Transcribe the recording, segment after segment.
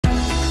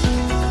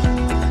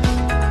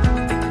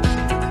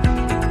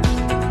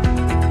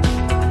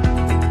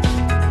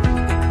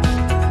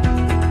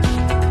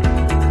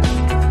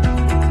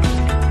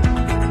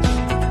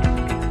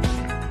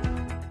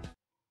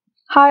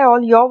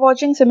all, you're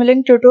watching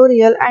Simulink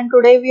tutorial, and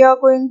today we are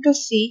going to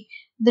see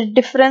the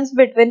difference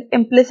between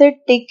implicit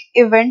tick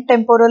event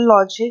temporal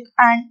logic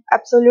and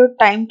absolute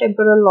time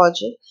temporal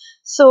logic.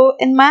 So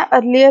in my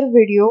earlier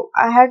video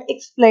I had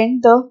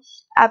explained the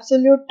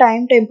absolute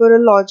time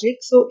temporal logic.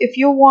 So if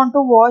you want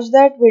to watch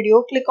that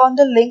video, click on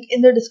the link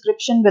in the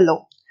description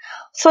below.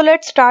 So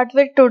let's start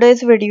with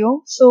today's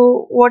video.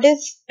 So what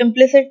is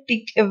implicit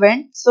tick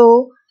event?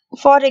 So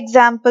for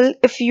example,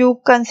 if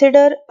you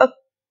consider a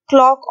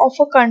clock of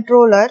a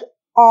controller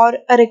or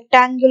a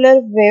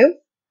rectangular wave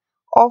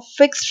of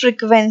fixed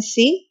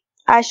frequency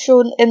as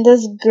shown in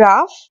this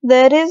graph,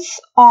 there is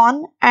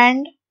on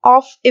and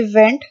off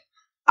event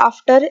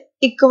after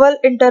equal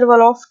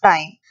interval of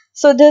time.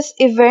 So this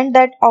event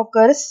that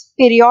occurs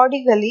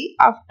periodically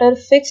after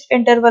fixed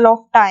interval of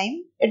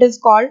time, it is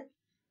called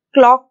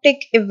clock tick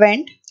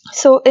event.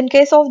 So in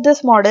case of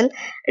this model,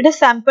 it is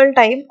sample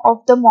time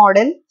of the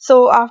model.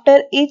 So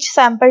after each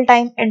sample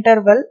time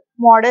interval,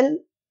 model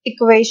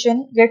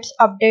equation gets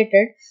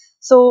updated.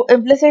 So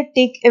implicit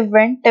tick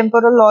event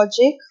temporal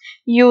logic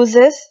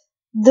uses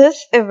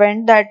this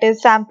event, that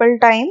is sample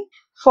time,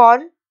 for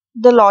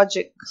the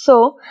logic.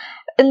 So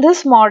in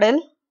this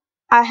model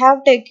I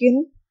have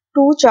taken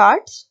two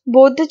charts.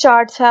 Both the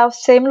charts have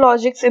same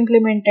logics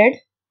implemented.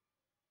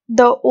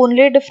 The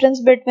only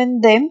difference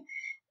between them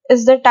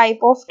is the type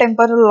of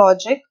temporal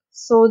logic.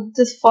 So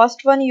this first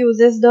one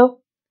uses the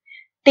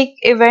tick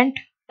event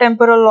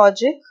temporal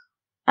logic,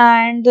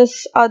 and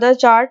this other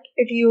chart,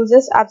 it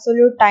uses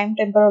absolute time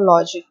temporal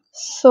logic.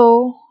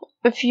 So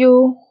if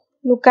you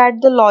look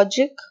at the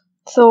logic,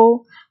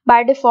 so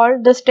by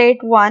default the state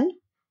 1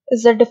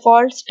 is the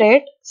default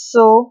state.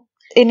 So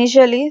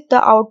initially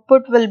the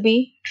output will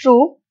be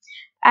true,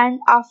 and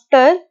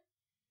after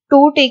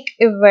two tick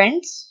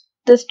events,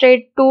 the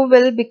state 2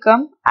 will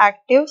become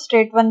active,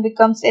 state 1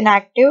 becomes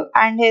inactive,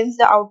 and hence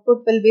the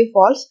output will be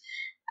false.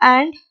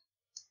 And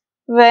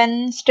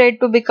when state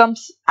 2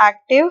 becomes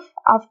active,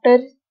 after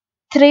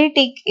 3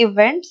 tick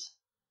events,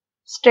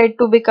 state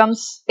 2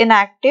 becomes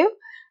inactive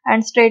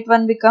and state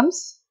 1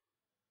 becomes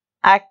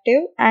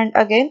active, and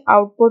again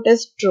output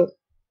is true.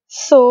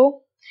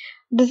 So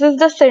this is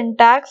the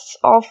syntax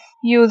of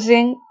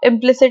using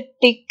implicit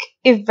tick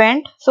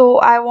event. So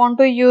I want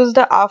to use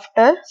the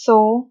after.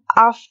 So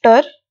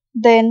after,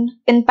 then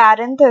in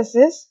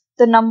parenthesis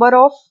the number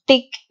of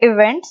tick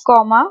events,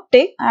 comma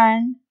tick,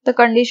 and the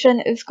condition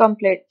is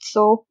complete.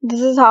 So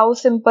this is how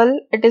simple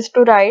it is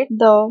to write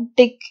the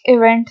tick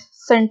event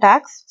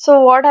syntax.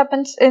 So what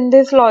happens in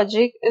this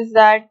logic is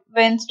that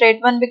when state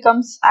 1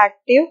 becomes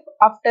active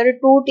after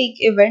 2 tick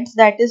events,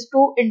 that is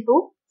 2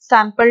 into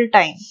sample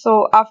time.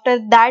 So after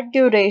that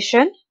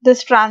duration,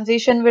 this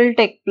transition will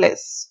take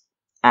place,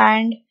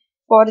 and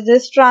for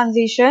this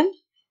transition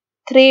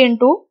 3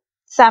 into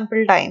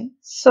sample time.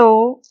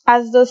 So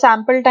as the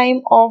sample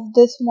time of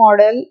this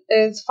model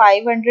is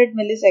 500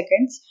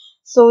 milliseconds,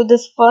 so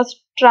this first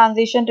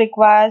transition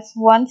requires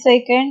 1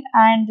 second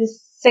and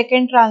this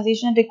second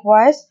transition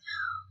requires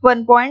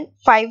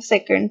 1.5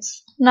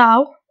 seconds.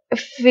 Now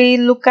if we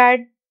look at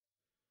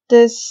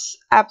this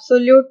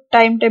absolute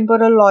time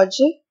temporal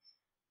logic,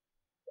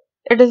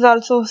 it is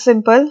also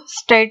simple.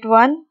 State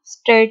 1,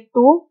 state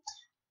 2.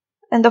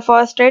 In the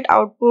first state,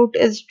 output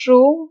is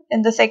true.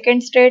 In the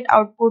second state,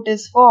 output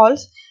is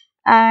false.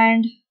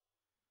 And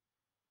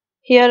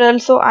here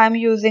also I am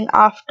using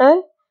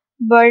after,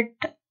 but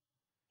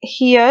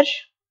here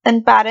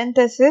in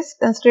parenthesis,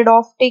 instead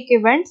of tick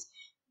events,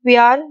 we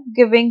are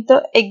giving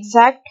the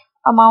exact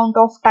amount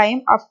of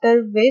time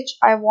after which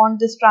I want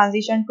this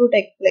transition to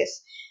take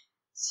place.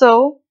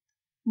 So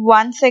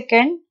 1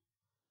 second,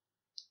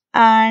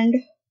 and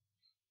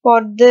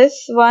for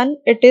this one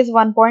it is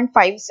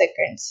 1.5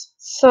 seconds.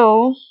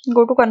 So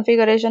go to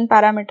configuration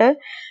parameter.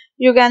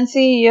 You can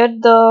see here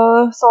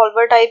the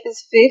solver type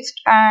is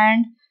fixed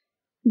and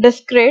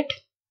discrete.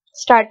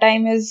 Start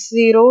time is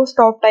 0,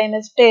 stop time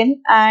is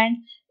 10, and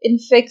in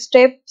fixed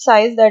step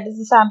size, that is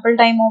the sample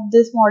time of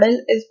this model,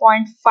 is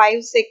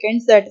 0.5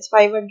 seconds, that is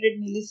 500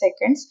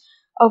 milliseconds.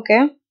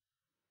 Okay.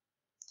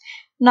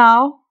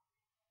 Now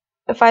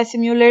if I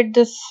simulate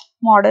this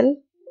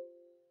model,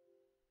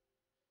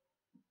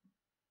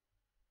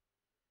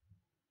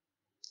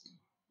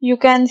 you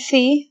can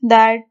see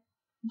that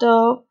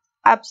the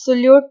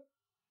absolute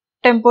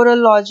temporal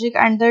logic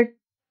and the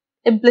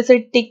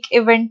implicit tick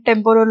event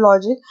temporal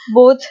logic,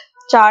 both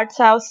charts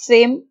have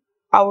same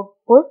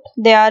output.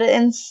 They are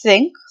in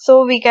sync,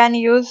 so we can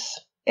use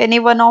any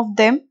one of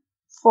them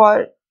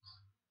for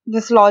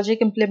this logic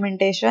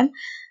implementation.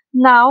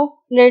 Now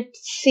let's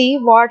see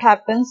what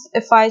happens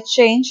if I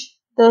change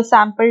the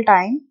sample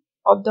time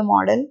of the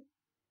model.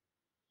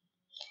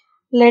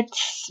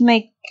 Let's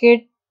make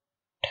it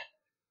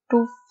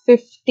to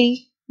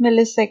 50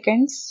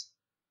 milliseconds,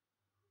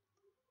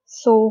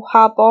 so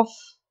half of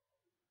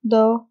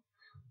the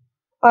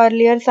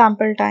earlier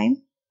sample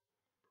time,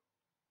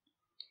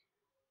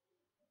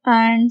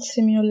 and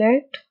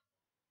simulate.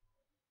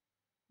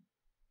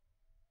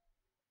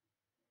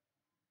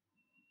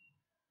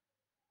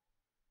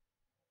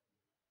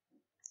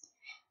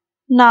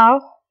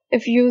 Now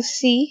if you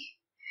see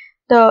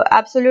the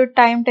absolute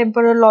time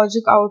temporal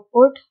logic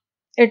output,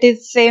 it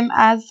is same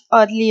as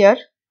earlier,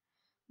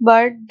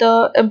 but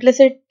the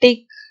implicit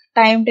tick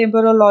time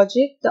temporal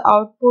logic, the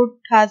output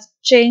has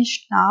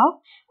changed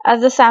now.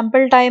 As the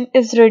sample time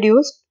is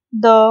reduced,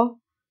 the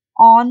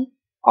on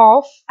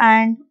off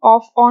and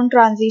off on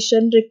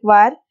transition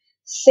require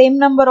same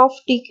number of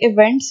tick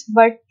events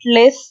but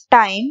less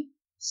time.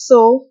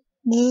 So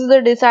this is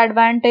the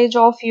disadvantage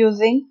of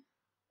using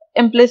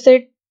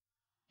implicit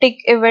tick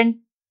event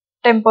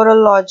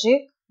temporal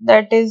logic.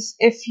 That is,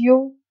 if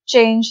you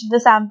change the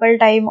sample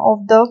time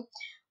of the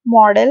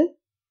model,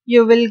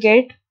 you will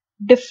get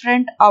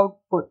different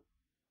output.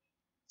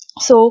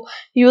 So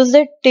use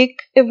the tick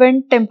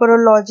event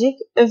temporal logic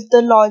if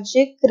the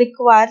logic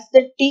requires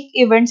the tick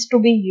events to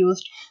be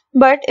used.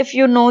 But if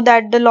you know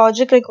that the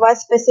logic requires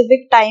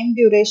specific time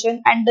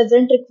duration and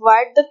doesn't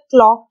require the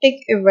clock tick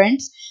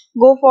events,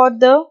 go for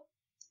the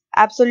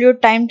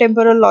absolute time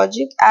temporal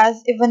logic,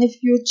 as even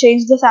if you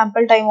change the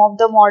sample time of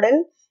the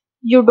model,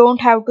 you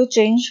don't have to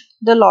change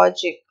the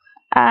logic.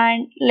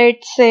 And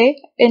let's say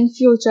in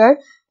future,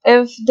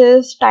 if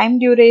this time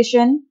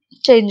duration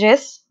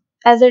changes,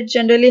 as it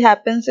generally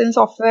happens in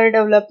software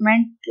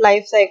development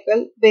life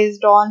cycle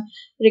based on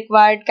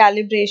required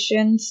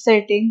calibration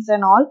settings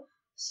and all.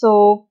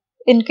 So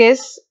in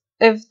case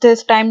if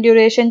this time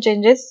duration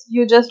changes,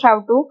 you just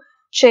have to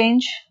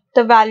change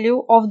the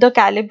value of the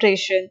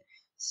calibration.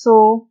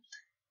 So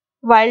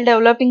while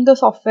developing the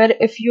software,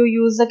 if you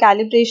use the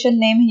calibration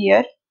name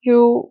here,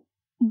 you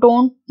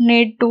don't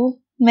need to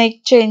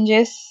make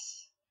changes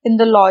in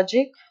the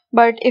logic.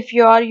 But if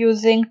you are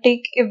using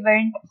tick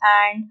event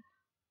and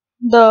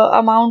the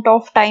amount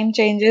of time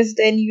changes,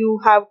 then you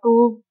have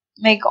to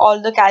make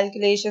all the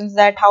calculations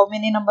that how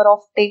many number of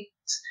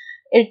ticks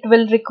it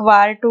will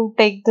require to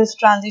take this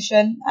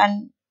transition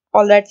and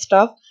all that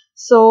stuff.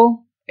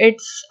 So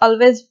it's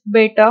always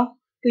better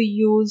to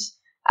use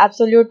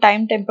absolute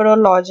time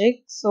temporal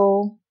logic.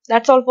 So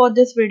that's all for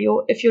this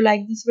video. If you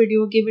like this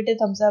video, give it a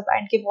thumbs up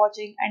and keep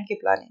watching and keep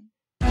learning.